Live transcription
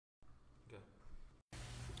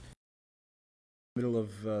Middle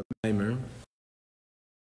of Vayomer,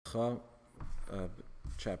 Lecha,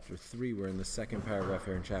 chapter 3. We're in the second paragraph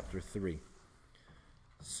here in chapter 3.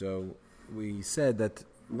 So we said that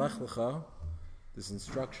Lecha, this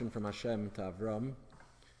instruction from Hashem to Avram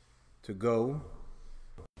to go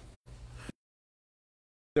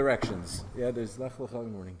directions. Yeah, there's Lech Lecha in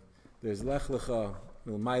the morning. There's Lech Lecha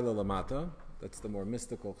Milmaila Lamata. That's the more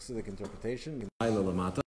mystical Chassidic interpretation. Milmaila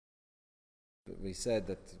Lamata. We said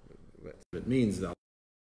that it means that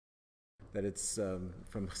it's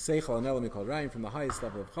from Seichel and Elam called Ryan, from the highest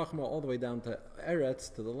level of Chachma all the way down to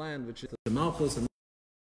Eretz, to the land, which is the Malchus, and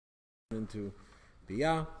into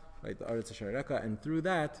Biyah, right, the Eretz Hashem, and through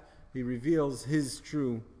that he reveals his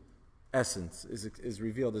true essence, is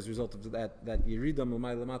revealed as a result of that Yerida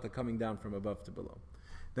Milmai Lamata, coming down from above to below.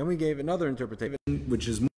 Then we gave another interpretation, which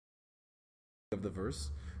is more of the verse,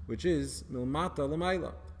 which is Milmata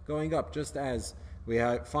Lamaila, going up, just as we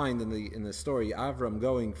find in the story Avram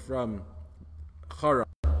going from Chara,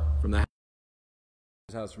 from the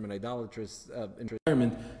house, from an idolatrous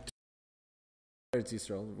environment, to Eretz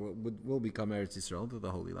Yisrael, will become Eretz Yisrael, to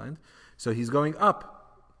the Holy Land. So he's going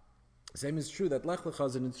up. Same is true that Lech Lecha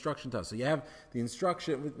is an instruction to us. So you have the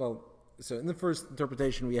instruction. So in the first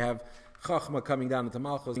interpretation we have Chachma coming down into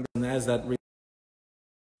Malchus, and as that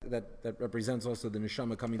represents also the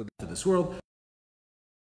Neshama coming to this world.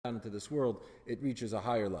 Down into this world, it reaches a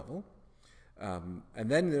higher level, and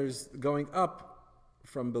then there's going up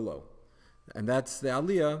from below, and that's the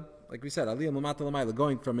Aliyah, like we said, Aliyah Lamata Lamayla,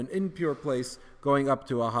 going from an impure place, going up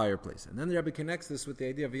to a higher place. And then the Rebbe connects this with the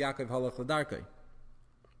idea of Yaakov Halach L'Darkei.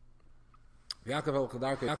 Yaakov Halach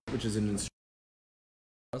L'Darkei, which is an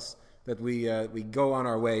instruction that we go on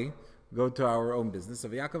our way, go to our own business. So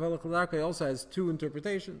Yaakov Halach L'Darkei also has two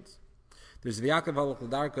interpretations. There's Yaakov Halach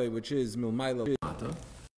L'Darkei, which is Milmaila Lamata,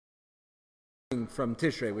 from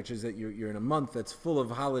Tishrei, which is that you're in a month that's full of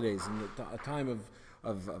holidays, and a time of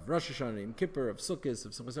Rosh Hashanah and Kippur, of Sukkot,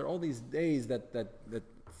 of Sukkot, all these days that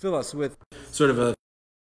fill us with sort of an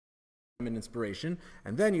inspiration,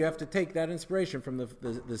 and then you have to take that inspiration from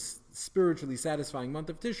the spiritually satisfying month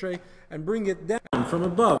of Tishrei and bring it down from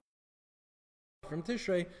above, from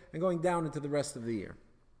Tishrei, and going down into the rest of the year.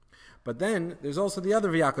 But then there's also the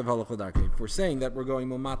other Yaakov Halach L'Darkei. If we're saying that we're going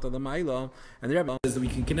Milmata L'Mayla, and the Rebbe says that we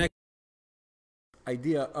can connect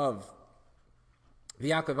idea of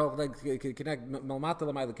V'Yaakov Halach connect Milmata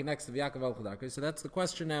L'Mayla connects to V'Yaakov Halach L'Darkei. So that's the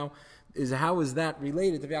question now: is how is that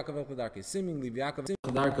related to V'Yaakov Halach L'Darkei? Seemingly V'Yaakov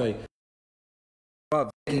Halach L'Darkei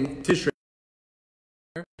above Tishrei,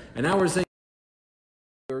 and now we're saying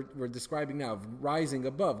we're describing now rising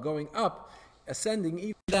above, going up, ascending.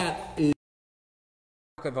 Even that is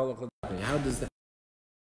V'Yaakov Halach L'Darkei. How does that?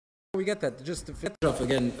 We get that just to finish off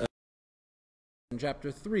again. In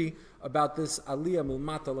chapter 3, about this Aliyah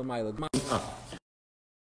Milmata L'Mayla,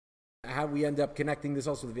 how we end up connecting this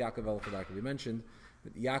also with Yaakov Halach L'Darkei. We mentioned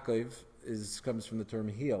that Yaakov comes from the term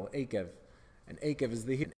heel, Akev, and Akev is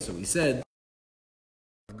the heel. So we said,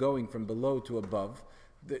 going from below to above,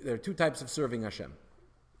 there are two types of serving Hashem.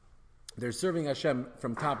 There's serving Hashem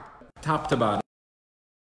from top to bottom.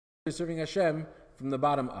 There's serving Hashem from the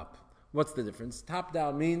bottom up. What's the difference? Top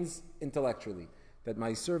down means intellectually, that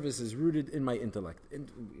my service is rooted in my intellect.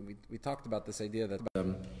 We talked about this idea that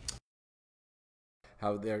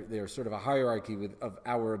how they're sort of a hierarchy of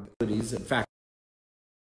our abilities. In fact,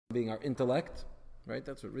 being our intellect, right?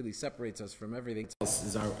 That's what really separates us from everything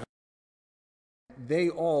else. They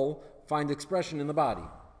all find expression in the body.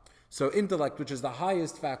 So intellect, which is the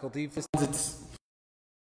highest faculty, it's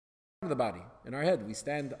the body. In our head, we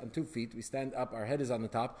stand on 2 feet. We stand up. Our head is on the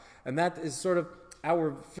top, and that is sort of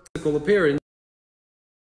our physical appearance.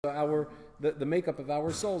 The makeup of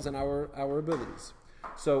our souls and our abilities.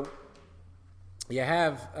 So you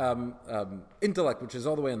have intellect, which is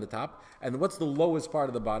all the way on the top, and what's the lowest part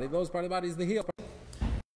of the body? The lowest part of the body is the heel.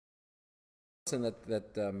 And that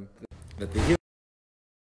the heel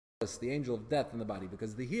is the angel of death in the body,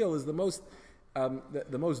 because the heel is the most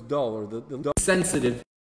dull, or the dull, sensitive.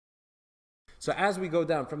 So as we go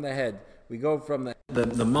down from the head, we go from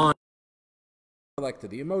the mind to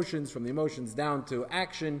the emotions, from the emotions down to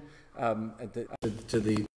action, and to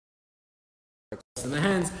the and the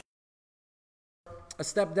hands. A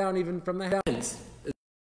step down even from the hands is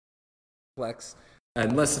complex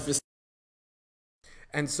and less sophisticated.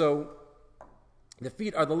 And so the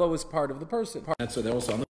feet are the lowest part of the person. And so they're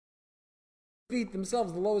also on the feet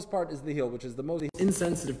themselves. The lowest part is the heel, which is the most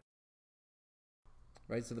insensitive.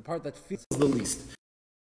 Right? So the part that feels the least.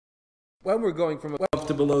 When we're going from above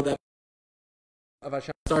to below, that of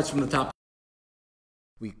Hashem starts from the top.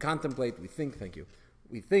 We contemplate, we think, thank you.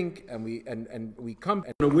 We think and we come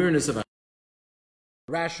to an awareness of Hashem.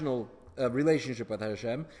 rational relationship with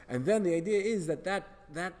Hashem, and then the idea is that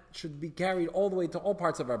should be carried all the way to all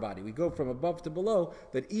parts of our body. We go from above to below,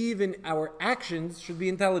 that even our actions should be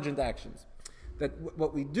intelligent actions. That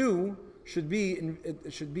what we do should be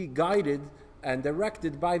guided and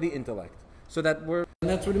directed by the intellect. So that and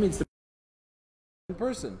that's what it means to be a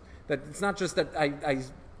person. That it's not just that I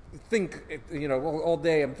think, all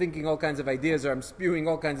day I'm thinking all kinds of ideas or I'm spewing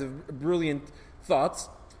all kinds of brilliant thoughts,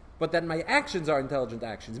 but that my actions are intelligent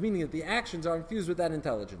actions, meaning that the actions are infused with that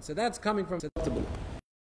intelligence. So that's coming from to below.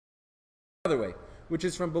 The other way, which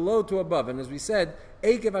is from below to above. And as we said,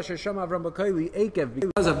 Ekev asher shama Avram b'koili, Ekev,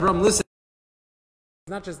 because Avram listened.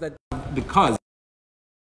 It's not just that because,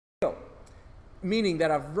 meaning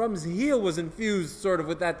that Avram's heel was infused sort of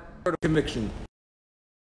with that sort of conviction.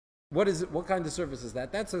 What is it? What kind of service is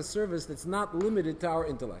that? That's a service that's not limited to our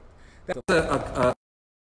intellect. That's a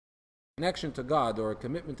connection to God, or a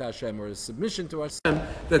commitment to Hashem, or a submission to Hashem.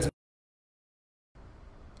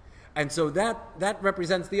 And so that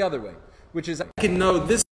represents the other way, which is I can know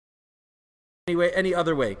this anyway, any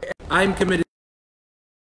other way. I'm committed.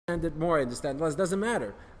 I understand it more, I understand less. Doesn't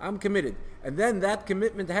matter. I'm committed, and then that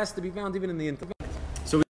commitment has to be found even in the intellect.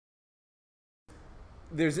 So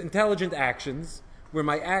there's intelligent actions, where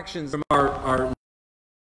my actions are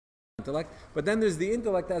intellect, but then there's the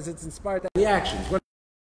intellect as it's inspired by the actions.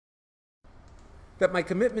 That my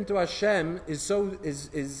commitment to Hashem is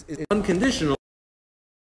unconditional,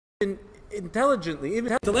 intelligently,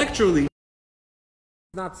 even intellectually,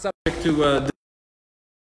 not subject to.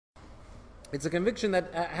 It's a conviction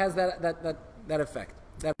that has that effect.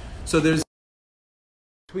 So there's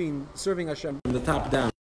between serving Hashem from the top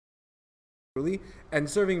down and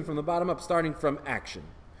serving from the bottom up, starting from action.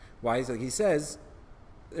 Why? So he says,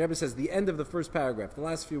 the Rebbe says, the end of the first paragraph, the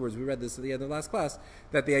last few words, we read this at the end of the last class,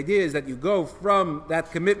 that the idea is that you go from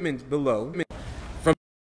that commitment below, from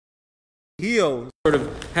the heel, sort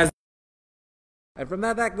of has, and from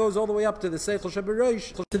that goes all the way up to the seichel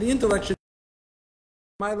shabarosh, to the intellect,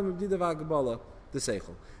 the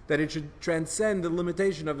seichel, that it should transcend the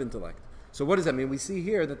limitation of intellect. So what does that mean? We see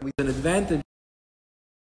here that we have an advantage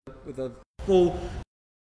with a full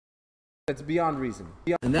that's beyond reason.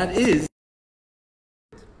 And that is,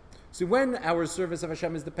 so when our service of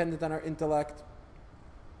Hashem is dependent on our intellect,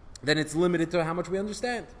 then it's limited to how much we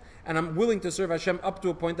understand. And I'm willing to serve Hashem up to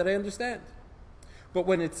a point that I understand. But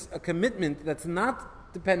when it's a commitment that's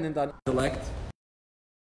not dependent on intellect,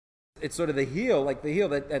 it's sort of the heel, like the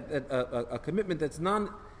heel, a commitment that's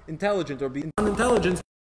non-intelligent or beyond intelligence,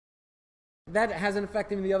 that has an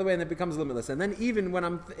effect even the other way, and it becomes limitless. And then even when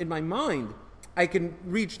I'm in my mind, I can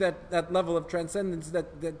reach that level of transcendence that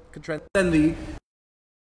could transcend the.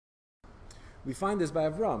 We find this by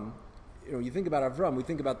Avram. You think about Avram, we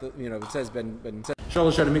think about it says Ben said,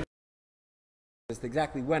 it's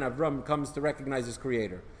exactly when Avram comes to recognize his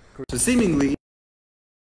creator. So seemingly, he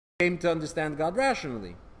came to understand God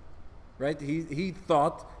rationally. Right? He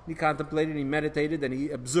thought, he contemplated, he meditated, and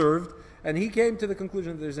he observed, and he came to the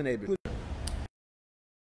conclusion that there's an Abel.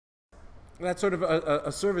 That's sort of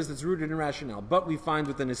a service that's rooted in rationale. But we find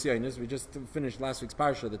with the Nisyonis, we just finished last week's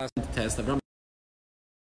parsha, the test of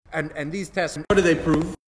and these tests, what do they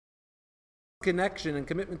prove? Connection and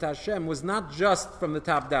commitment to Hashem was not just from the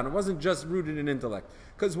top down. It wasn't just rooted in intellect.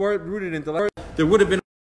 Because were it rooted in intellect, there would have been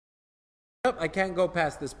I can't go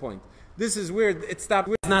past this point. This is weird. It stopped.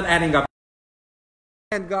 It's not adding up.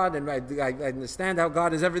 And God, and I understand how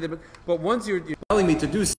God is everything, but once you're telling me to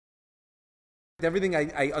do everything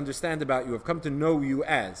I understand about you, I've come to know you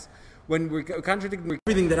as. When we're contradicting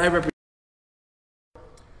everything that I represent,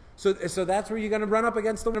 so that's where you're going to run up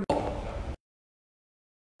against the wall.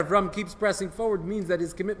 Avram keeps pressing forward means that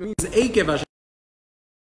his commitment means Ekev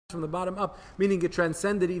from the bottom up, meaning it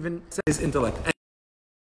transcended even his intellect.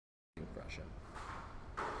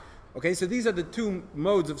 Okay, so these are the two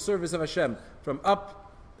modes of service of Hashem, from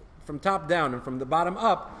top down, and from the bottom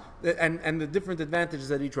up, and the different advantages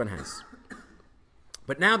that each one has.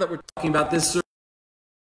 But now that we're talking about this service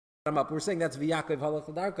from up, we're saying that's v'Yaakov halach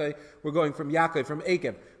l'darkei. We're going from Yaakov, from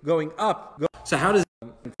Ekev, going up. So how does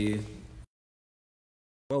the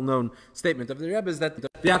well-known statement of the Rebbe is that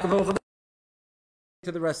Yaakov halach l'darkei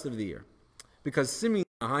to the rest of the year, because seemingly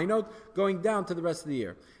a high note going down to the rest of the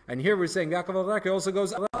year. And here we're saying Yaakov halach l'darkei also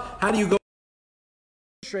goes up. How do you go?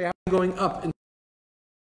 How are you going up? And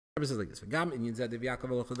the Rebbe says like this.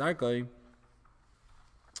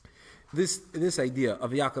 This idea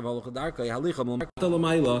of Yaakov halach l'darkei halicha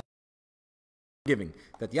l'mayla giving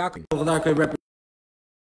that Yaakov halach l'darkei represents.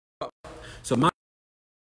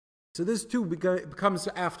 So this too becomes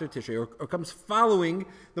after Tishrei, or comes following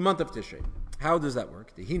the month of Tishrei. How does that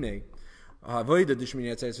work? The Hine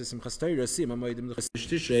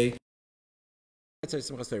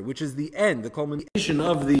which is the end, the culmination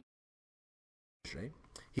of the.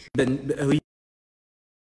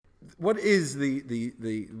 What is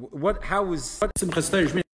how is Simchas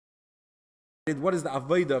Torah? What is the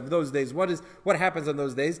avodah of those days? What happens on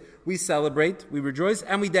those days? We celebrate, we rejoice,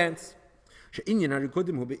 and we dance.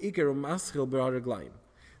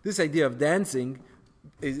 This idea of dancing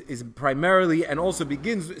is primarily and also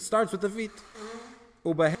starts with the feet.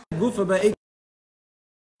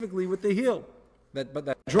 Specifically with the heel.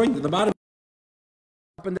 That joint at the bottom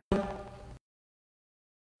up and down.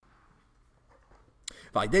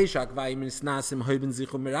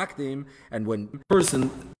 And when a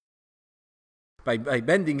person by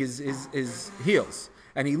bending his heels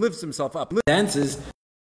and he lifts himself up, dances,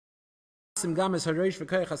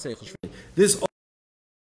 this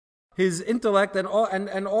his intellect and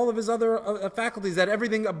all of his other faculties, that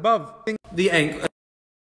everything above the ankle,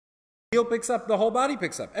 heel picks up, the whole body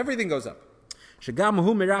picks up, everything goes up. That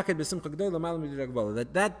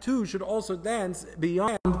too should also dance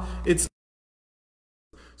beyond its.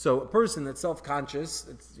 So a person that's self-conscious,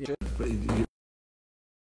 and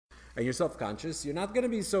you're self-conscious, you're not going to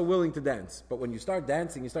be so willing to dance. But when you start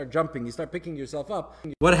dancing, you start jumping, you start picking yourself up,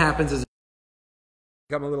 what happens is you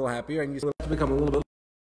become a little happier, and you start to become a little bit,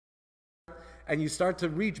 and you start to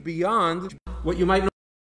reach beyond what you might know,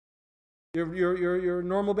 your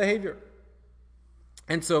normal behavior.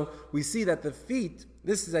 And so we see that the feet,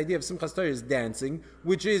 this is the idea of Simchas Torah, is dancing,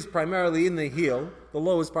 which is primarily in the heel, the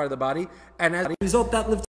lowest part of the body, and as a result that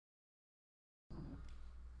lifts.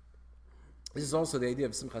 This is also the idea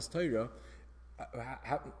of Simchas Torah.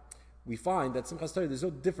 We find that Simchas Torah, there's no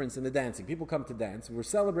difference in the dancing. People come to dance, we're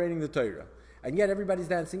celebrating the Torah, and yet everybody's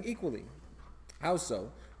dancing equally. How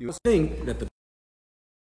so? You think that the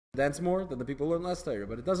dance more than the people learn less Torah,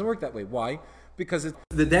 but it doesn't work that way. Why? Because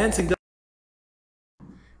the dancing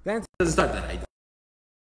doesn't start that idea.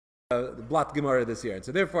 The Blat Gemara this year.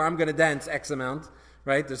 So therefore, I'm going to dance X amount,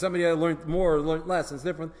 right? There's somebody that learned more or learned less, and it's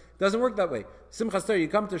different. It doesn't work that way. Simchas Torah, you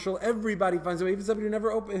come to shul, everybody finds a way. Even somebody who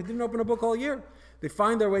didn't open a book all year, they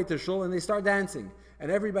find their way to shul and they start dancing, and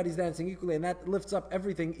everybody's dancing equally, and that lifts up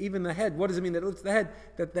everything, even the head. What does it mean that it lifts the head?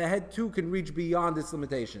 That the head too can reach beyond its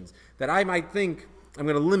limitations. That I might think I'm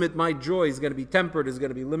going to limit my joy, is going to be tempered, is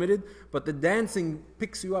going to be limited, but the dancing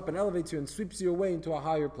picks you up and elevates you and sweeps you away into a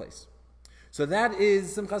higher place. So that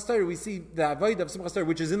is Simchas Torah. We see the avodah of Simchas Torah,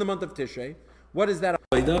 which is in the month of Tishrei. What is that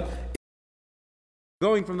avodah?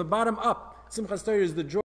 Going from the bottom up. Simchas Torah is the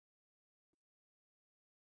joy